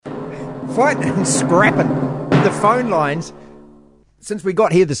fighting and scrapping the phone lines since we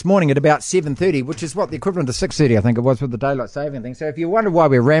got here this morning at about 7:30, which is what the equivalent of 6:30, I think it was, with the daylight saving thing. So if you wonder why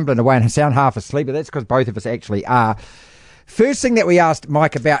we're rambling away and sound half asleep, that's because both of us actually are. First thing that we asked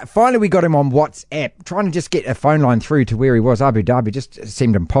Mike about, finally we got him on WhatsApp, trying to just get a phone line through to where he was, Abu Dhabi, just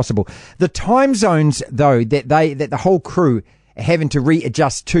seemed impossible. The time zones, though, that the whole crew are having to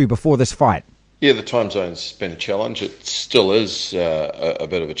readjust to before this fight. Yeah, the time zone's been a challenge. It still is a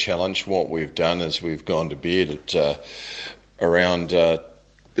bit of a challenge. What we've done is we've gone to bed at around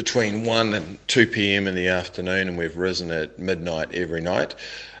between 1 and 2 p.m. in the afternoon, and we've risen at midnight every night.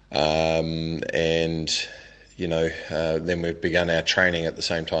 And, you know, then we've begun our training at the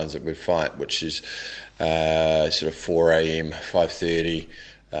same times that we fight, which is sort of 4 a.m., 5:30,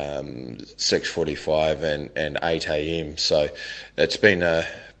 6:45 and 8 a.m. So it's been an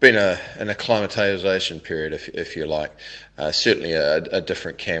acclimatisation period, if you like. Certainly a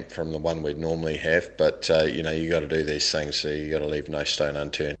different camp from the one we'd normally have, but you know, you got to do these things, so you got to leave no stone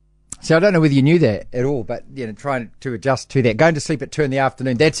unturned. So I don't know whether you knew that at all, but you know, trying to adjust to that. Going to sleep at 2 in the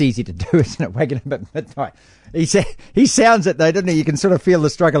afternoon, that's easy to do, isn't it? Waking up at midnight. He sounds it though, doesn't he? You can sort of feel the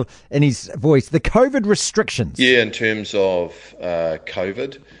struggle in his voice. The COVID restrictions. Yeah, in terms of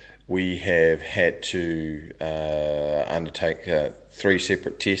COVID, we have had to undertake 3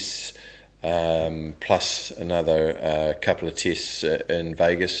 separate tests, plus another couple of tests in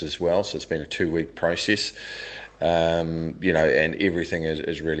Vegas as well. So it's been a 2-week process. You know, and everything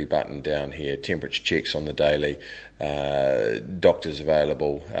is really buttoned down here. Temperature checks on the daily, doctors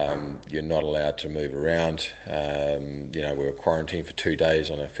available. You're not allowed to move around. You know, we were quarantined for 2 days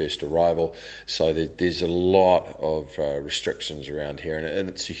on our first arrival. So there's a lot of restrictions around here, and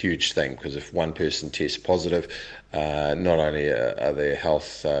it's a huge thing, because if one person tests positive, not only are their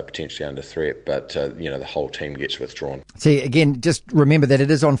health potentially under threat, but you know, the whole team gets withdrawn. See, again, just remember that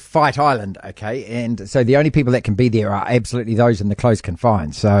it is on Fight Island, okay? And so the only people that can be there are absolutely those in the close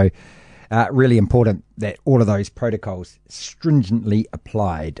confines. So really important that all of those protocols stringently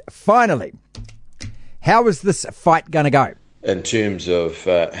applied. Finally, how is this fight going to go? In terms of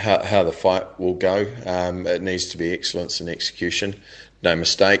how the fight will go, it needs to be excellence in execution, no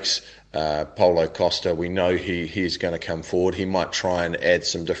mistakes. Paulo Costa, we know he's going to come forward. He might try and add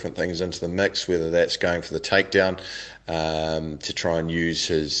some different things into the mix, whether that's going for the takedown, to try and use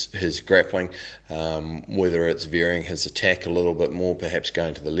his grappling, whether it's varying his attack a little bit more, perhaps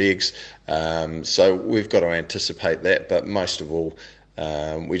going to the legs. So we've got to anticipate that, but most of all,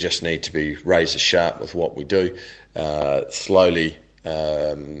 we just need to be razor sharp with what we do. Slowly,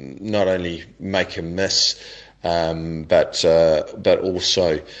 not only make him miss, but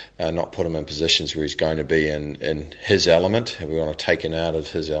also not put him in positions where he's going to be in his element. We want to take him out of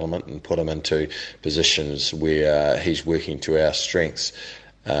his element and put him into positions where he's working to our strengths.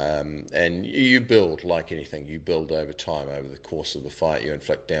 And you build, like anything, you build over time, over the course of the fight. You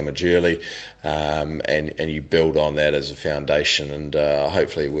inflict damage early, and you build on that as a foundation, and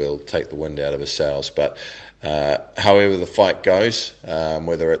hopefully we'll take the wind out of his sails. But however the fight goes,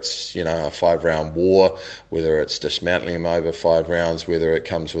 whether it's, you know, a 5-round war, whether it's dismantling him over 5 rounds, whether it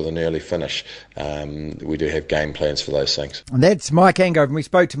comes with an early finish, we do have game plans for those things. And that's Mike Angove, and we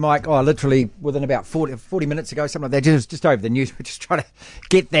spoke to Mike literally within about 40 minutes ago, something like that, just over the news. We're just trying to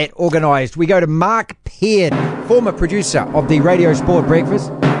get that organised. We go to Mark Peard, former producer of the Radio Sport Breakfast,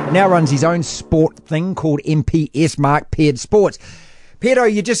 and now runs his own sport thing called MPS, Mark Peard Sports. Pedro,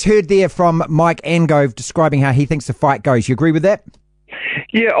 you just heard there from Mike Angove describing how he thinks the fight goes. You agree with that?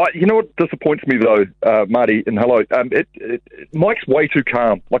 Yeah, you know what disappoints me though, Marty, and hello, Mike's way too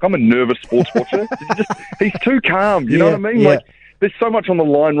calm. Like, I'm a nervous sports watcher. He's too calm, you know what I mean? Yeah. Like, there's so much on the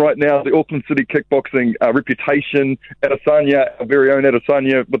line right now, the Auckland City kickboxing reputation, Adesanya, our very own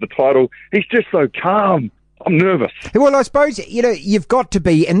Adesanya with the title. He's just so calm. I'm nervous. Well, I suppose, you know, you've got to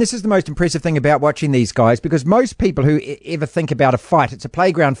be, and this is the most impressive thing about watching these guys, because most people who ever think about a fight, it's a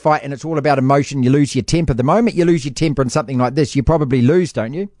playground fight and it's all about emotion. You lose your temper. The moment you lose your temper in something like this, you probably lose,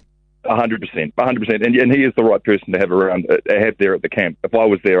 don't you? 100%. And he is the right person to have there at the camp. If I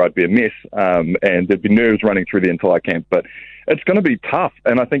was there, I'd be a mess, and there'd be nerves running through the entire camp. But it's going to be tough.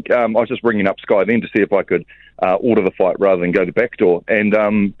 And I think I was just ringing up Sky then to see if I could order the fight rather than go the back door. And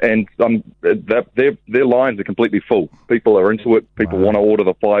their lines are completely full. People are into it. People want to order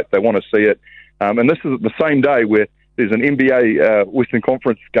the fight. They want to see it. And this is the same day where there's an NBA Western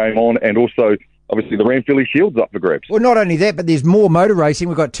Conference game on, and also obviously the Ranfurly Shield's up for grabs. Well, not only that, but there's more motor racing.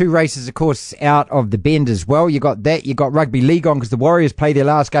 We've got 2 races, of course, out of the bend as well. You got that. You got rugby league on because the Warriors play their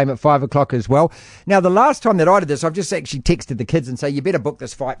last game at 5 o'clock as well. Now, the last time that I did this, I've just actually texted the kids and say, you better book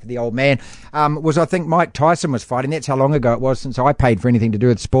this fight for the old man, was I think Mike Tyson was fighting. That's how long ago it was since I paid for anything to do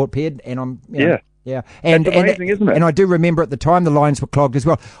with sport, Ped. And I'm, you know, yeah, and it's amazing, isn't it? And I do remember at the time the lines were clogged as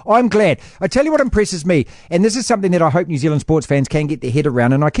well. I'm glad. I tell you what impresses me, and this is something that I hope New Zealand sports fans can get their head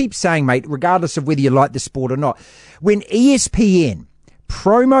around, and I keep saying, mate, regardless of whether you like the sport or not, when ESPN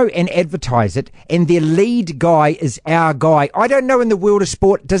promo and advertise it, and their lead guy is our guy, I don't know in the world of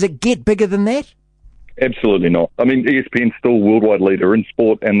sport, does it get bigger than that? Absolutely not. I mean, ESPN's still worldwide leader in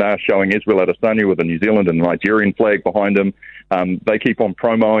sport, and they're showing Israel Adesanya with a New Zealand and Nigerian flag behind him. They keep on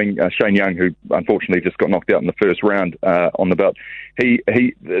promoting Shane Young, who unfortunately just got knocked out in the first round on the belt.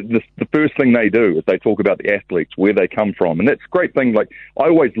 The first thing they do is they talk about the athletes, where they come from, and that's a great thing. Like, I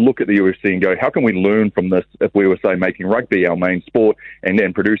always look at the UFC and go, how can we learn from this if we were, say, making rugby our main sport and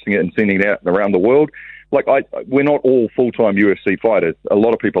then producing it and sending it out around the world? Like, we're not all full-time UFC fighters. A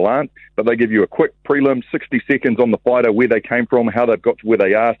lot of people aren't, but they give you a quick prelim, 60 seconds on the fighter, where they came from, how they've got to where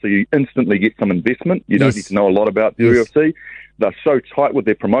they are, so you instantly get some investment. You don't need to know a lot about the UFC. They're so tight with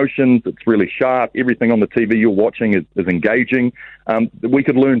their promotions. It's really sharp. Everything on the TV you're watching is engaging. We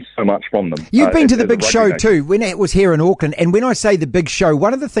could learn so much from them. You've been to the big show too, when it was here in Auckland. And when I say the big show,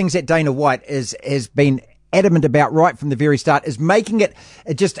 one of the things that Dana White has been adamant about right from the very start is making it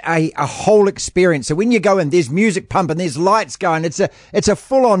just a whole experience. So when you go in, there's music pumping, there's lights going. It's a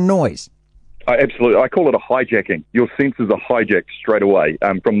full-on noise. Absolutely. I call it a hijacking. Your senses are hijacked straight away.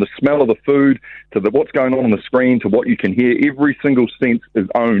 From the smell of the food to what's going on the screen to what you can hear, every single sense is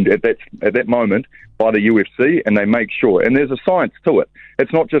owned at that moment by the UFC, and they make sure. And there's a science to it.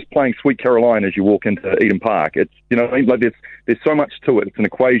 It's not just playing Sweet Caroline as you walk into Eden Park. It's, you know what I mean? Like, there's so much to it. It's an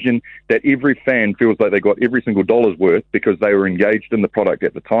equation that every fan feels like they got every single dollar's worth because they were engaged in the product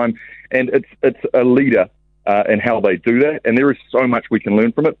at the time. And it's a leader and how they do that, and there is so much we can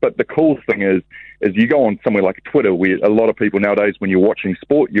learn from it. But the cool thing is you go on somewhere like Twitter, where a lot of people nowadays, when you're watching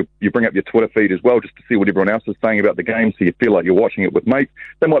sport, you bring up your Twitter feed as well, just to see what everyone else is saying about the game, so you feel like you're watching it with mates.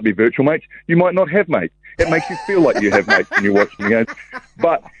 They might be virtual mates. You might not have mates. It makes you feel like you have mates when you're watching the games.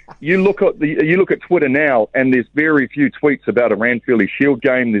 But you look at Twitter now, and there's very few tweets about a Ranfurly Shield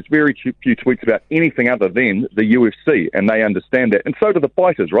game. There's very few tweets about anything other than the UFC, and they understand that. And so do the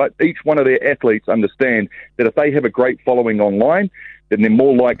fighters, right? Each one of their athletes understand that if they have a great following online, then they're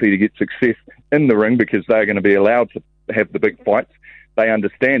more likely to get success in the ring because they're going to be allowed to have the big fights. They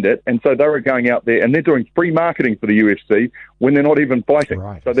understand it, and so they're going out there and they're doing free marketing for the UFC when they're not even fighting.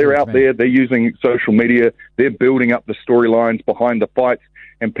 Right. So they're out there, they're using social media, they're building up the storylines behind the fights,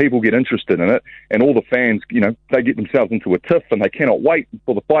 and people get interested in it, and all the fans, you know, they get themselves into a tiff and they cannot wait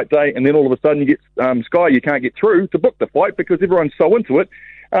for the fight day, and then all of a sudden you get Sky, you can't get through to book the fight because everyone's so into it.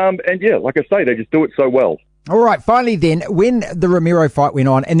 And yeah, like I say, they just do it so well. All right, finally then, when the Romero fight went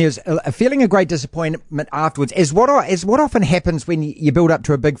on, and there's a feeling of great disappointment afterwards, is what often happens when you build up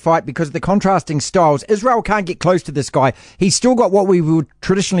to a big fight because of the contrasting styles. Israel can't get close to this guy. He's still got what we would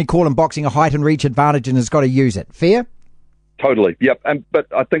traditionally call in boxing a height and reach advantage and has got to use it. Fair? Totally, yep. But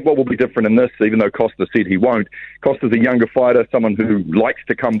I think what will be different in this, even though Costa said he won't, Costa's a younger fighter, someone who likes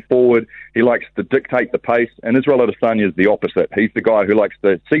to come forward. He likes to dictate the pace, and Israel Adesanya is the opposite. He's the guy who likes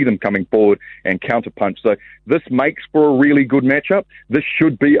to see them coming forward and counterpunch. So this makes for a really good matchup. This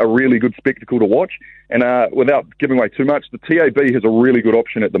should be a really good spectacle to watch. And without giving away too much, the TAB has a really good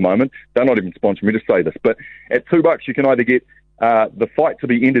option at the moment. They're not even sponsoring me to say this, but at $2 you can either get the fight to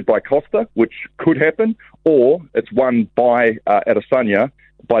be ended by Costa, which could happen, or it's won by Adesanya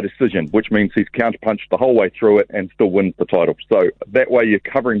by decision, which means he's counterpunched the whole way through it and still wins the title. So that way you're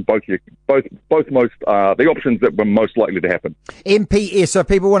covering both the options that were most likely to happen. MPS, so if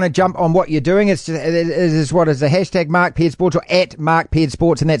people want to jump on what you're doing, it is what is the hashtag Mark Peard Sports or at Mark Peard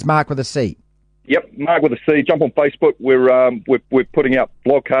Sports, and that's Mark with a C. Yep, Mark with a C. Jump on Facebook. We're putting out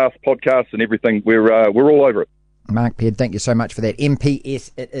blogcasts, podcasts, and everything. We're all over it. Mark Peard, thank you so much for that.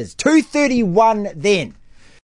 MPS it is. 2:31 then.